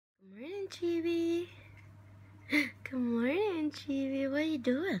morning, Chibi. Good morning, Chibi. What are you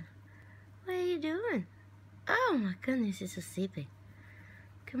doing? What are you doing? Oh my goodness, he's so sleepy.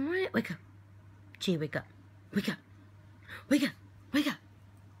 Good morning. Wake up. Chi, wake up. Wake up. Wake up. Wake up.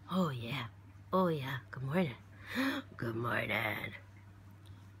 Oh yeah. Oh yeah. Good morning. Good morning.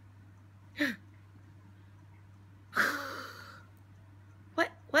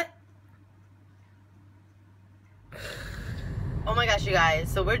 What? Oh my gosh, you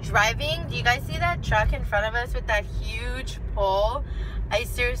guys. So we're driving. Do you guys see that truck in front of us with that huge pole? I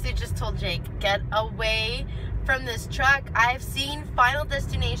seriously just told Jake, get away from this truck. I've seen Final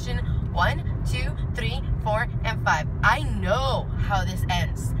Destination 1, 2, 3, 4, and 5. I know how this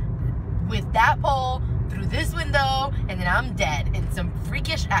ends. With that pole, through this window, and then I'm dead in some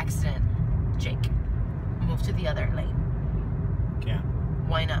freakish accident. Jake, move to the other lane. Can't.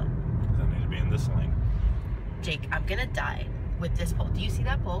 Why not? Because I need to be in this lane. Jake, I'm gonna die with this pole. Do you see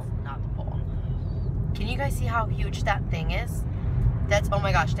that pole? Not the pole. Can you guys see how huge that thing is? That's, oh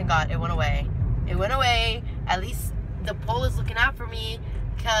my gosh, thank God, it went away. It went away. At least the pole is looking out for me,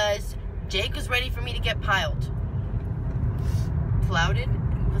 because Jake was ready for me to get piled. Clouded?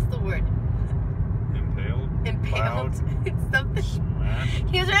 What's the word? Impaled? Impaled. It's something. Smashed.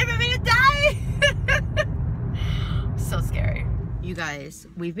 He was ready for me to die. So scary. You guys,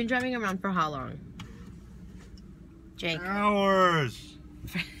 we've been driving around for how long? Jake. Hours.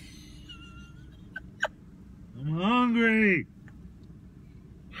 I'm hungry.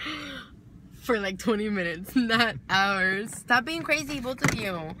 For like 20 minutes, not hours. Stop being crazy, both of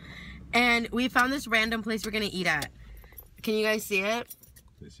you. And we found this random place we're gonna eat at. Can you guys see it?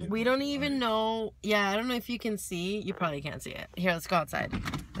 We don't even know. Yeah, I don't know if you can see. You probably can't see it. Here, let's go outside.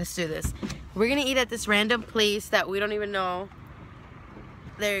 Let's do this. We're gonna eat at this random place that we don't even know.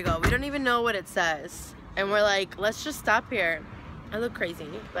 There you go. We don't even know what it says. And we're like, let's just stop here. I look crazy,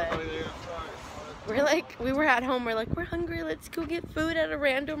 but we're like, we were at home. We're like, we're hungry. Let's go get food at a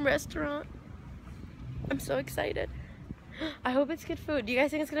random restaurant. I'm so excited. I hope it's good food. Do you guys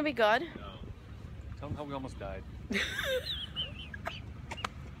think it's gonna be good? No. Tell them how we almost died.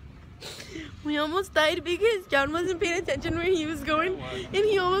 We almost died because John wasn't paying attention where he was going, and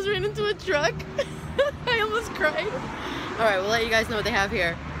he almost ran into a truck. I almost cried. Alright, we'll let you guys know what they have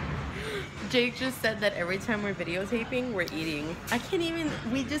here. Jake just said that every time we're videotaping, we're eating. I can't even,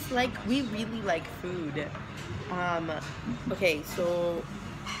 we really like food. Okay, so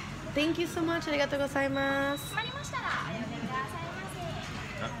thank you so much. Arigatou gozaimasu.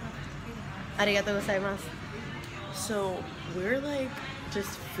 Arigatou gozaimasu. So we're like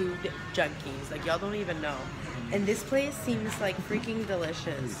just food junkies. Like, y'all don't even know. And this place seems like freaking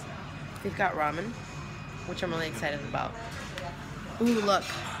delicious. They've got ramen, which I'm really excited about. Ooh, look.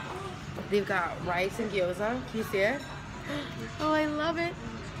 They've got rice and gyoza. Can you see it? Oh, I love it.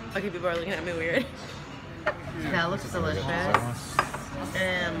 Okay, people are looking at me weird. That looks delicious.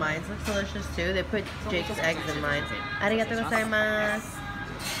 And mine looks delicious too. They put Jake's eggs in mine. Arigatou gozaimasu.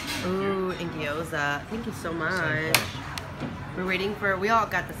 Ooh, and gyoza. Thank you so much. We're waiting for, we all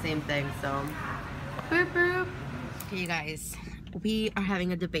got the same thing, so. Boop, boop. Okay, you guys, we are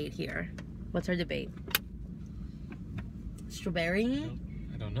having a debate here. What's our debate? Strawberry?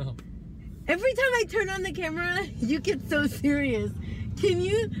 I don't know. Every time I turn on the camera, you get so serious. Can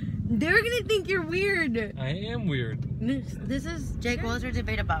you? They're gonna think you're weird. I am weird. This is, Jake, what was our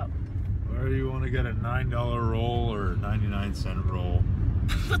debate about? Where do you want to get a $9 roll or a 99-cent roll?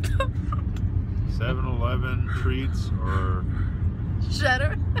 What the fuck? 7-Eleven treats or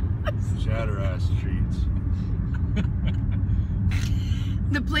Shatter ass treats.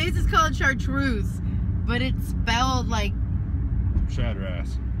 The place is called Chartreuse, but it's spelled like Shatter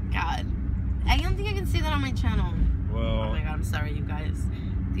ass. God. I don't think I can say that on my channel. Well, Oh my God, I'm sorry, you guys.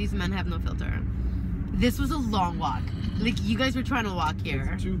 These men have no filter. This was a long walk. Like, you guys were trying to walk here.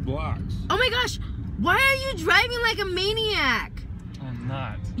 it's 2 blocks. Oh my gosh, why are you driving like a maniac? I'm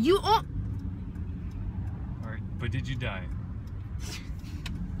not. You all. Alright, but did you die?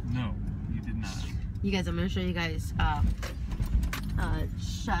 No, you did not. You guys, I'm gonna show you guys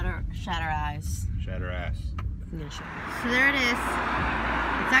shatter eyes. Shatter ass. I'm gonna show you. So there it is.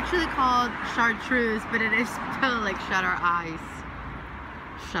 It's actually called Chartreuse, but it is spelled like shatter eyes.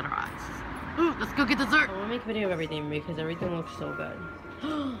 Shatter eyes. Ooh, let's go get dessert. I wanna make a video of everything because everything looks so good.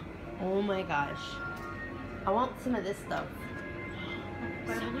 Oh my gosh. I want some of this stuff.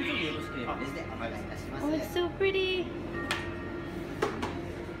 Oh, it's so pretty.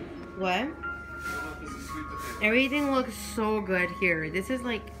 What? Everything looks so good here. This is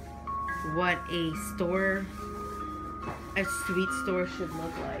like what a sweet store should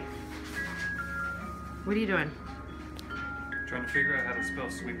look like. What are you doing? Trying to figure out how to spell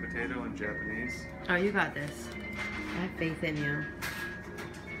sweet potato in Japanese. Oh, you got this. I have faith in you.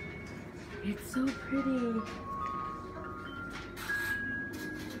 It's so pretty.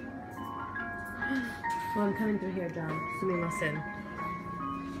 Well, I'm coming through here, John. Sumimasen.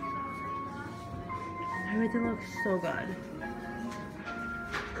 Everything looks so good.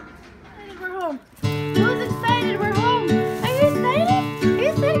 We're home. Who's excited? We're home. Are you excited? Are you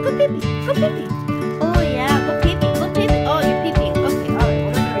excited? Go pee-pee. Go pee-pee.